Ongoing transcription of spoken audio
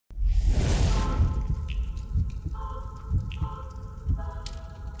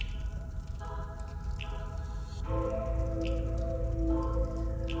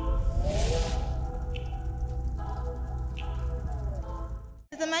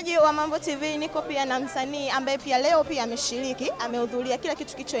Mtazamaji wa Mambo TV, niko pia na msanii ambaye pia leo pia ameshiriki, amehudhuria kila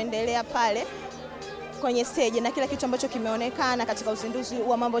kitu kilichoendelea pale kwenye stage na kila kitu ambacho kimeonekana katika uzinduzi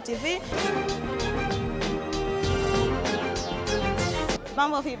wa Mambo TV.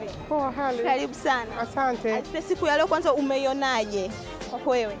 Mambo vipi? Poa hali. Karibu sana. Asante. Siku ya leo kwanza umeionaje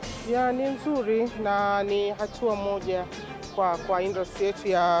kwa wewe? Ya, ni nzuri na ni hatua moja kwa industry yetu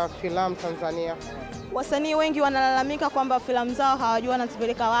ya filamu Tanzania. Wasanii wengi wanalalamika kwamba filamu zao hawajui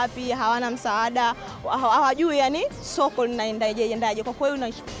wanazipeleka wapi, hawana msaada, hawajui yani soko linaendaje. Kwa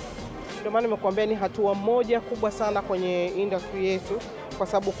kweli ndio maana nimekuambia ni hatua moja kubwa sana kwenye industry yetu, kwa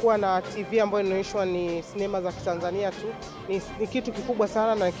sababu kuwa na TV ambayo inaonyeshwa ni sinema za Kitanzania tu ni kitu kikubwa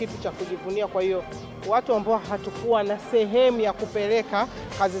sana na kitu cha kujivunia. Kwa hiyo watu ambao hatukuwa na sehemu ya kupeleka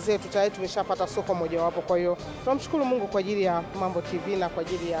kazi zetu tayari tumeshapata soko mojawapo. Kwa hiyo tunamshukuru Mungu kwa ajili ya Mambo TV na kwa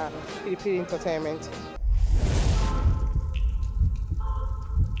ajili ya Pili Entertainment.